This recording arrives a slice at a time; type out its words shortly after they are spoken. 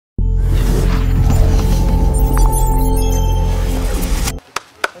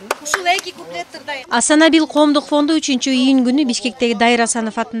Асанабил коомдук фонду 3-июнь күнү Бишкектеги Дайыр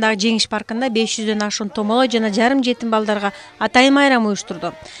Асанов атындагы Жеңиш паркында 500дөн ашуун томолой жана жарым жетим балдарга атайын майрам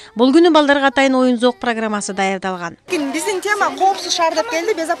уюштурду. Бул күнү балдарга атайын оюн-зоок программасы даярдалган. Биздин тема коопсуз шаар деп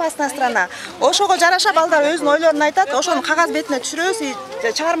келди, безопасная страна. Ошого жараша балдар өзүнүн ойлорун айтат, ошону кагаз бетине түшүрөбүз,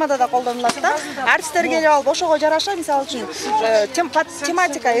 чыгармада да колдонулат да. Артисттер келип алып ошого жараша, мисалы үчүн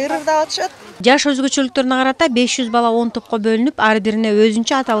тематика ырдап атышат. Жаш өзгөчөлүктөрүнө карата 500 бала 10 топко бөлүнүп, ар бирине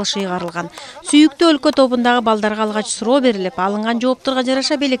өзүнчө аталыш ыйгарылган. Сүйүктүү өлкө тобундагы балдарга алгач суроо берилип, алынган жоопторго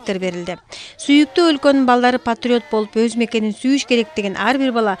жараша белектер берилди. Сүйүктүү өлкөнүн балдары патриот болуп, өз мекенин сүйүш керектигин ар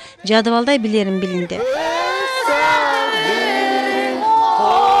бир бала жадыбалдай билерин билинди.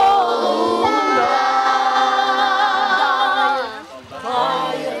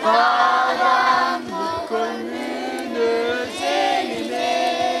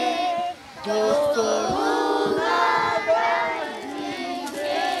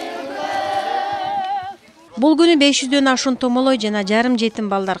 Бул күнү 500дөн ашуун томолой жана жарым жетим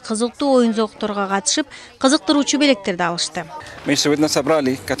балдар кызыктуу оюн-зоокторго катышып, кызыктыруучу белектерди алышты. Мы сегодня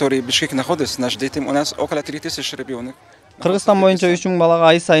собрали, которые в Бишкеке находятся, наш детям, у нас около 3000 ребенок. Кыргызстан боюнча 3000 балага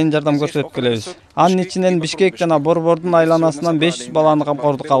ай сайын жардам көрсөтүп келебиз. Анын ичинен Бишкек жана Борбордун айланасынан 500 баланы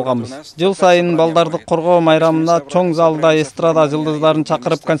камкордукка алганбыз. Жыл сайын балдарды коргоо майрамына чоң залда эстрада жылдыздарын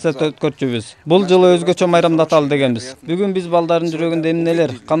чакырып концерт өткөрчүбүз. Бул жылы өзгөчө майрамдаталы дегенбиз. Бүгүн биз балдардын жүрөгүндө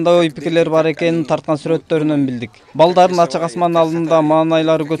эмнелер, кандай ой пикирлер бар экенин тарткан сүрөттөрүнөн билдик. Балдардын ачык асман алдында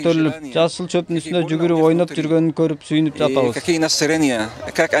маанайлары көтөрүлүп, жашыл чөптүн үстүнө жүгүрүп ойноп жүргөнүн көрүп сүйүнүп жатабыз. Какие настроения,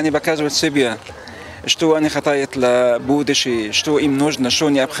 как они показывают себя. Что они хотят для будущего, что им нужно,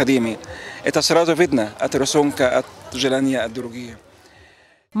 что необходимо. Это сразу видно от рисунка, от желания, от других.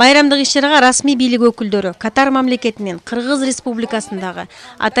 Майрамдык иш-чарага расмий бийлик өкүлдөрү, Катар мамлекетинин Кыргыз Республикасындагы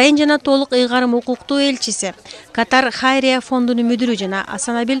атайын жана толук ыйгарым укуктуу элчиси, Катар Хайрия фондунун мүдүрү жана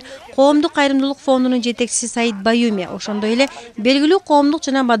Асанабил коомдук кайрымдуулук фондунун жетекчиси Саид Баюми, ошондой эле белгилүү коомдук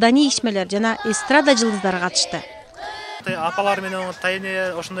жана маданий ишмерлер жана эстрада жылдыздары катышты. Апалар менен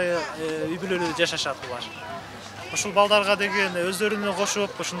тайыне ошондой үй бүлөлүү жашашат булар. Ушул балдарга деген өздөрүнө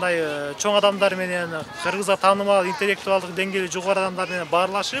кошуп, ушундай чоң адамдар менен Кыргызга таанымал интеллектуалдык деңгээли жогору адамдар менен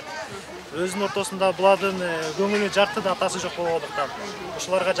баарлашып, өзүнүн ортосунда булардын көңүлү жарты да атасы жок болгондуктан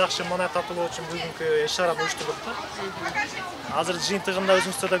ушуларга жакшы маек татуулоо үчүн бүгүнкү иш-чараны уюштурдук да. Азыр жыйынтыгында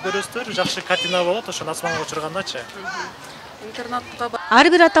өзүңүздөр да көрөсүздөр, жакшы картина болот, ошону асманга учургандачы. Ар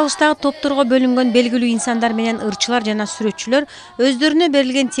бир аталыштагы топторго бөлүнгөн белгилүү инсандар менен ырчылар жана сүрөтчүлөр өздөрүнө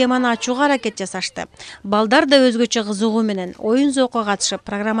берилген теманы ачууга аракет жасашты. Балдар да өзгөчө кызыгуу менен оюн-зоокко катышып,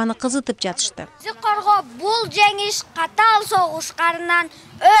 программаны кызытып жатышты. Корго бул жеңиш катаал согуш карынан,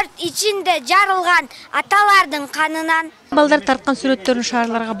 өрт ичинде жарылган аталардын канынан. Балдар тарткан сүрөттөрүн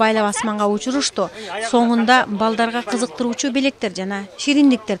шаарларга байлап асманга учурушту. Соңунда балдарга кызыктыруучу белектер жана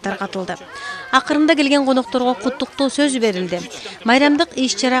шириндиктер таркатылды. Акырында келген конокторго куттуктоо сөз берилди. Майрамдык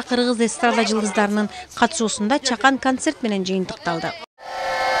иш-чара Кыргыз эстрада жылдыздарынын катышуусунда чакан концерт менен жыйынтыкталды.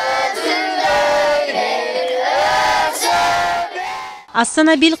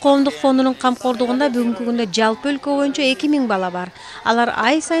 Асанабил коомдук фондунун камкордугунда бүгүнкү күндө жалпы өлкө боюнча 2000 бала бар. Алар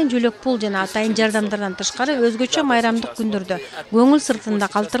ай сайын жөлөк пул жана атайын жардамдардан тышкары өзгөчө майрамдык күндөрдө көңүл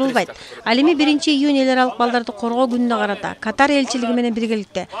сыртында калтырылбайт. Ал эми 1-июнь эл аралык балдарды коргоо күнүнө карата Катар элчилиги менен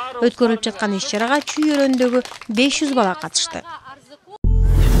биргеликте өткөрүлүп жаткан иш-чарага чүй өрөөндөгү 500 бала катышты.